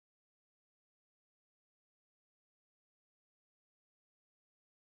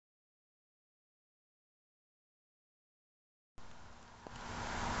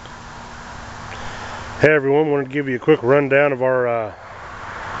Hey everyone, wanted to give you a quick rundown of our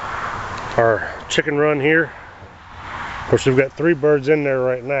chicken run here. Of course, we've got 3 birds in there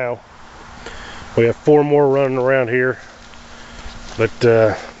right now. We have 4 more running around here, but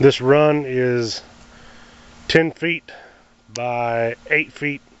this run is 10 feet by 8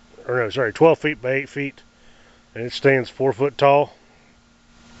 feet, or no, sorry, 12 feet by 8 feet, and it stands 4 foot tall.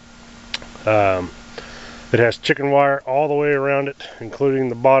 It has chicken wire all the way around it, including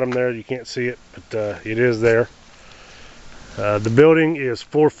the bottom there. You can't see it, but it is there. The building is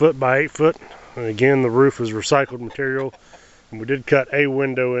 4 foot by 8 foot, and again, the roof is recycled material. And we did cut a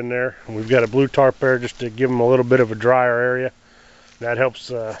window in there, and we've got a blue tarp there just to give them a little bit of a drier area. That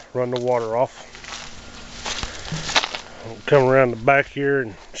helps run the water off. I'll come around the back here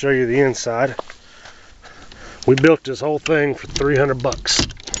and show you the inside. We built this whole thing for 300 bucks.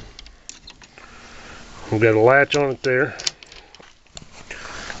 We've got a latch on it there.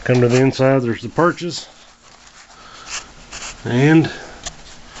 Come to the inside, there's the perches. And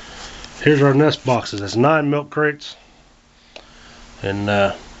here's our nest boxes. That's 9 milk crates. And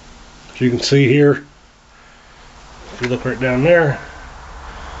as you can see here, if you look right down there,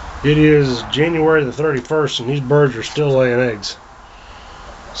 it is January the 31st and these birds are still laying eggs.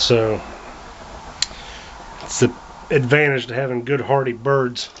 So it's the advantage to having good hardy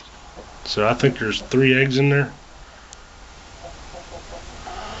birds. So I think there's 3 eggs in there.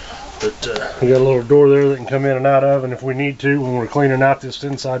 But we got a little door there that can come in and out of, and if we need to, when we're cleaning out this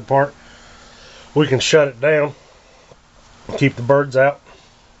inside part, we can shut it down and keep the birds out.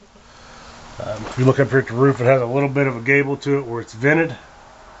 If you look up here at the roof, it has a little bit of a gable to it where it's vented.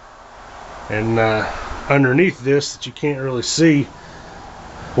 And underneath this that you can't really see,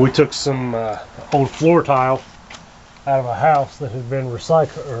 we took some old floor tile out of a house that had been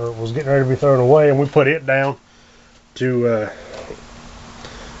recycled or was getting ready to be thrown away, and we put it down to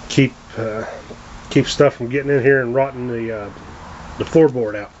keep stuff from getting in here and rotting the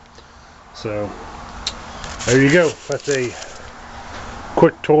floorboard out. So there you go. That's a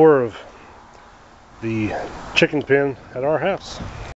quick tour of the chicken pen at our house.